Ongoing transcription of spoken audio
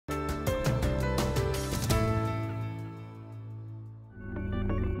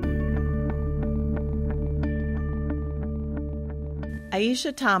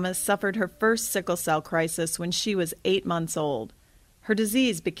Ieshea Thomas suffered her first sickle cell crisis when she was 8 months old. Her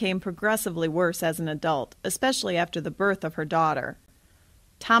disease became progressively worse as an adult, especially after the birth of her daughter.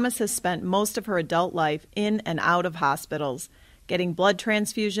 Thomas has spent most of her adult life in and out of hospitals, getting blood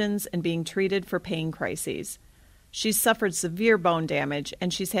transfusions and being treated for pain crises. She's suffered severe bone damage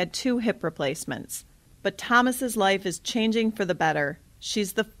and she's had 2 hip replacements. But Thomas's life is changing for the better.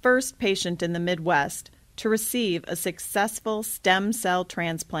 She's the first patient in the Midwest to receive a successful stem cell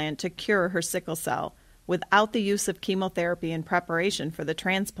transplant to cure her sickle cell without the use of chemotherapy in preparation for the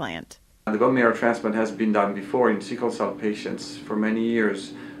transplant. The bone marrow transplant has been done before in sickle cell patients for many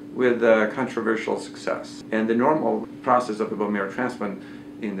years with controversial success. And the normal process of the bone marrow transplant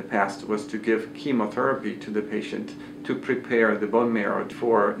in the past was to give chemotherapy to the patient to prepare the bone marrow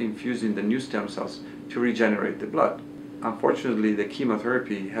for infusing the new stem cells to regenerate the blood. Unfortunately, the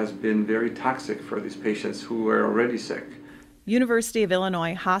chemotherapy has been very toxic for these patients who were already sick. University of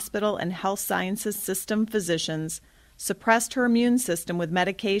Illinois Hospital and Health Sciences System physicians suppressed her immune system with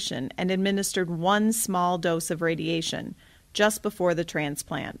medication and administered 1 small dose of radiation just before the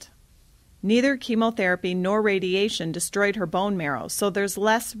transplant. Neither chemotherapy nor radiation destroyed her bone marrow, so there's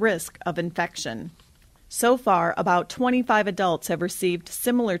less risk of infection. So far, about 25 adults have received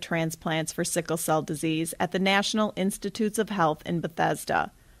similar transplants for sickle cell disease at the National Institutes of Health in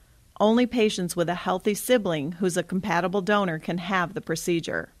Bethesda. Only patients with a healthy sibling who's a compatible donor can have the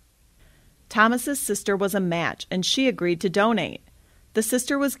procedure. Thomas's sister was a match, and she agreed to donate. The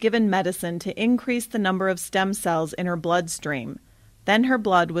sister was given medicine to increase the number of stem cells in her bloodstream. Then her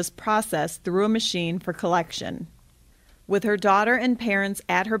blood was processed through a machine for collection. With her daughter and parents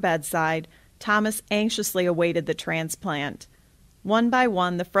at her bedside, Thomas anxiously awaited the transplant. One by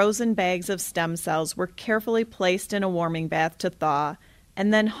one, the frozen bags of stem cells were carefully placed in a warming bath to thaw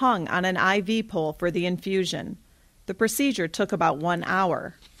and then hung on an IV pole for the infusion. The procedure took about 1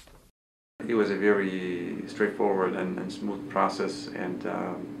 hour. It was a very straightforward and smooth process, and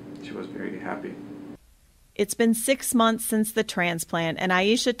she was very happy. It's been 6 months since the transplant, and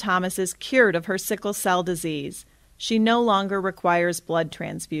Ieshea Thomas is cured of her sickle cell disease. She no longer requires blood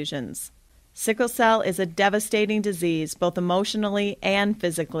transfusions. Sickle cell is a devastating disease, both emotionally and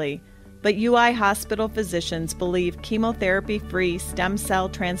physically, but UI Hospital physicians believe chemotherapy-free stem cell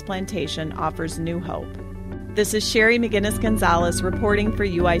transplantation offers new hope. This is Sherry McGinnis-Gonzalez reporting for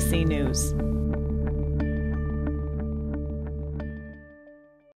UIC News.